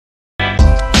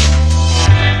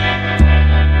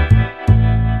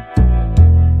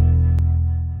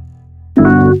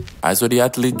I saw the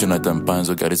athlete Jonathan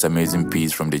Panzo got this amazing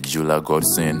piece from the jeweler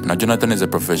Godson. Now Jonathan is a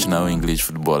professional English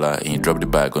footballer and he dropped the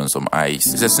bag on some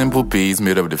ice. It's a simple piece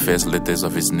made of the first letters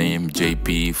of his name,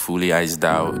 JP, fully iced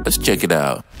out. Let's check it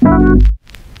out.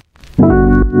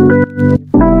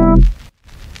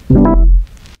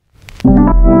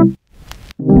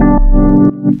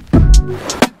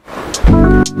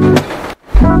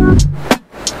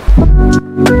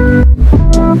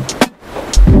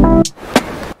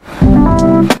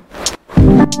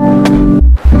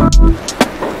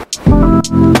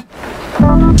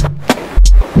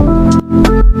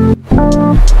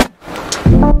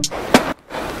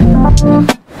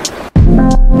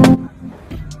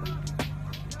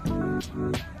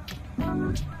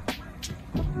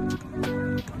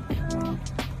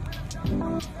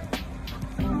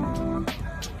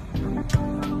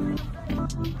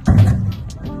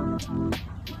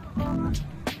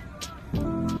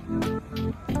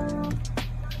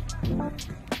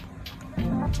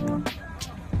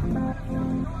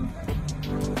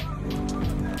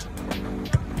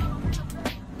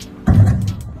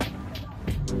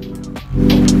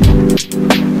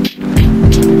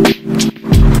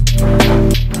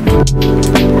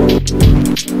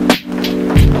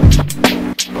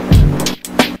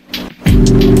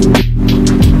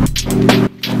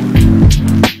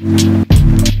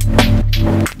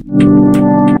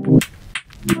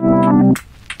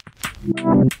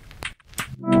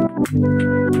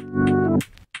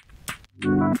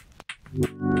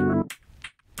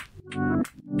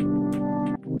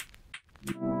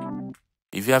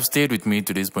 If you have stayed with me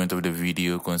to this point of the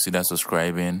video, consider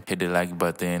subscribing, hit the like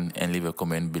button and leave a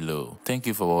comment below. Thank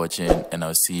you for watching and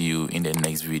I'll see you in the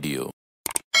next video.